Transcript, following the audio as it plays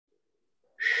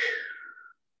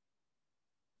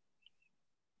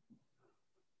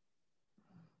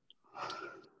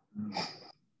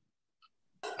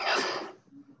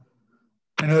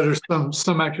I know there's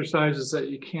some exercises that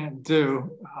you can't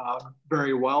do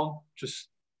very well. Just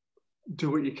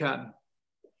do what you can.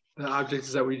 The object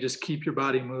is that we just keep your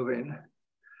body moving.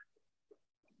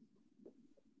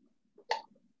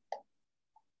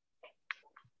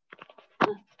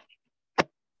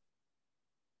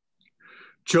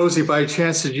 Josie, by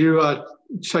chance, did you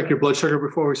check your blood sugar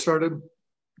before we started?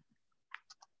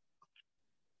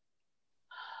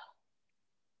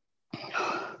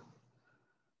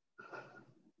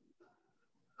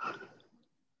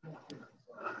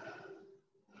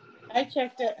 I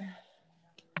checked it.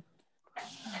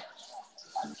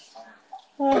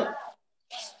 Oh.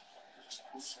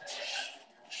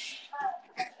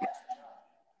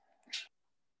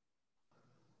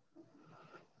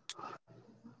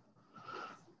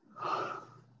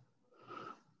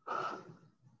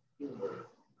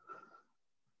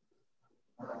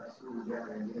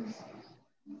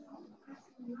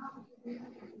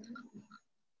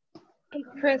 Hey,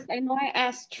 Chris, I know I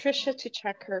asked Trisha to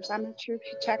check hers. I'm not sure if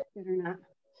she checked it or not.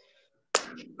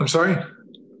 I'm sorry?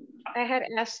 I had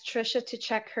asked Trisha to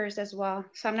check hers as well,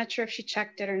 so I'm not sure if she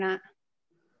checked it or not.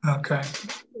 Okay.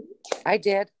 I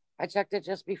did. I checked it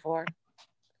just before.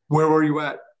 Where were you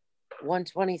at?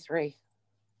 123.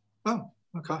 Oh,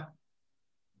 okay.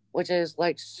 Which is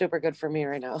like super good for me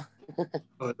right now.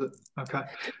 Oh, is it? Okay.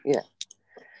 Yeah.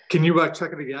 Can you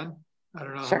check it again? I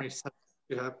don't know Sure. how many steps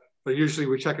you have, but usually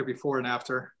we check it before and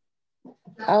after.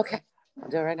 Okay. I'll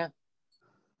do it right now.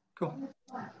 Cool.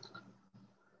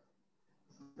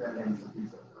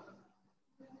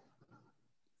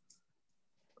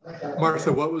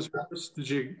 Martha, what was yours? Did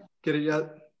you get it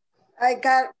yet? I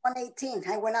got 118.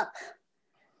 I went up.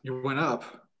 You went up.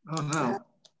 Oh no.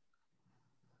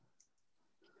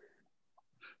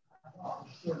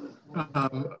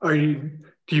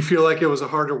 Do you feel like it was a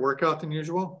harder workout than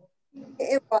usual?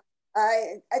 It was.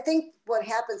 I think what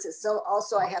happens is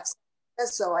also I have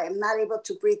sinus, so I am not able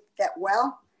to breathe that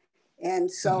well, and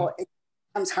so it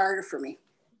becomes harder for me.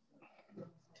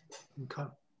 Okay.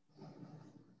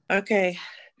 Okay.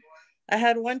 I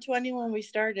had 120 when we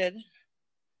started,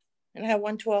 and I have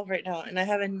 112 right now, and I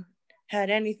haven't had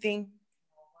anything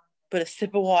but a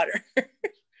sip of water.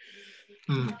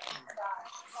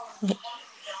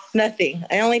 Nothing.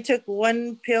 I only took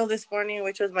one pill this morning,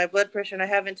 which was my blood pressure, and I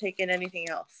haven't taken anything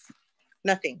else.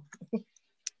 Nothing.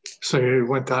 So you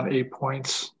went down 8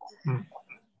 points.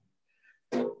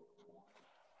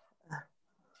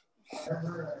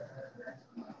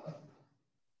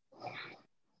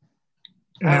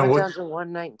 I went down to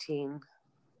 119.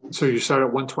 So you started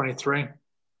at 123?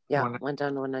 Yeah, went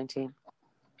down to 119.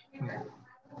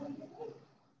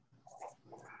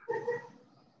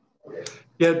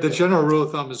 Yeah, the general rule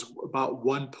of thumb is about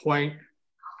 1 point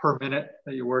per minute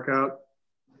that you work out.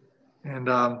 And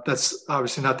that's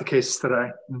obviously not the case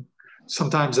today.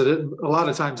 Sometimes it is, a lot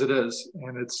of times it is,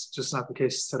 and it's just not the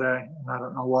case today. And I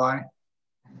don't know why.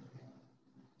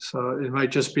 So it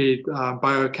might just be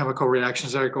biochemical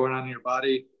reactions that are going on in your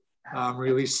body,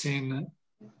 releasing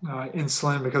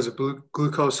insulin because of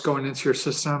glucose going into your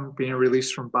system, being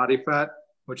released from body fat,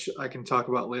 which I can talk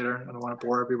about later. I don't want to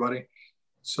bore everybody.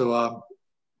 So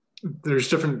there's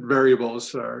different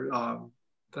variables that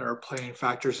are playing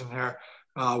factors in there.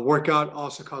 Workout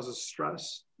also causes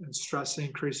stress, and stress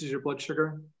increases your blood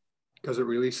sugar because it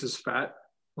releases fat,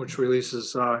 which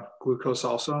releases glucose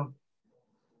also.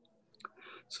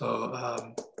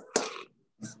 So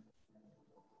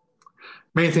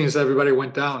main thing is everybody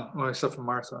went down, well, except for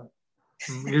Martha.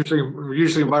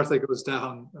 Usually Martha goes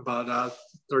down about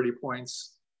 30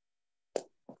 points.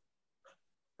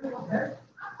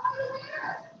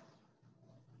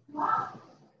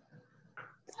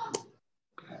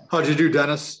 How'd you do,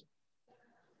 Dennis?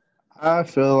 I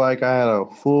feel like I had a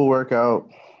full workout,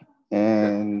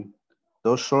 and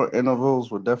those short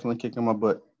intervals were definitely kicking my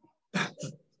butt.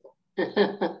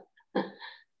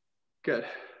 Good.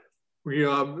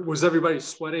 Was everybody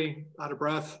sweaty, out of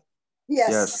breath?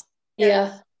 Yes.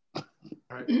 Yeah. All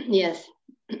right. Yes.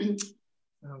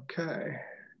 Okay.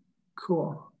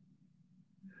 Cool.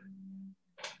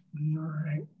 All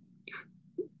right.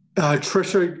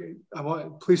 Trisha,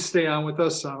 please stay on with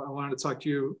us. I wanted to talk to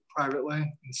you privately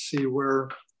and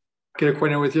get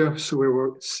acquainted with you,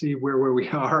 so see where we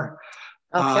are.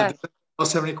 Okay. Does anyone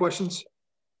else have any questions?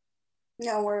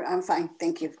 No, I'm fine.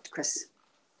 Thank you, Chris.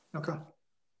 Okay. All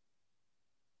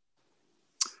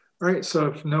right. So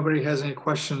if nobody has any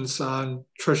questions,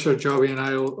 Trisha, Joby, and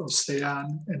I will stay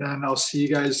on, and then I'll see you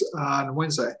guys on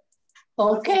Wednesday.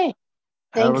 Okay.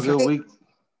 Have a good week.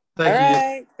 Thank you.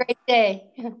 Right. Great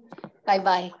day.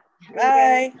 Bye-bye.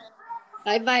 Bye.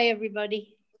 Bye-bye,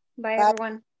 everybody. Bye,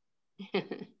 everyone.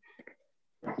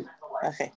 Okay.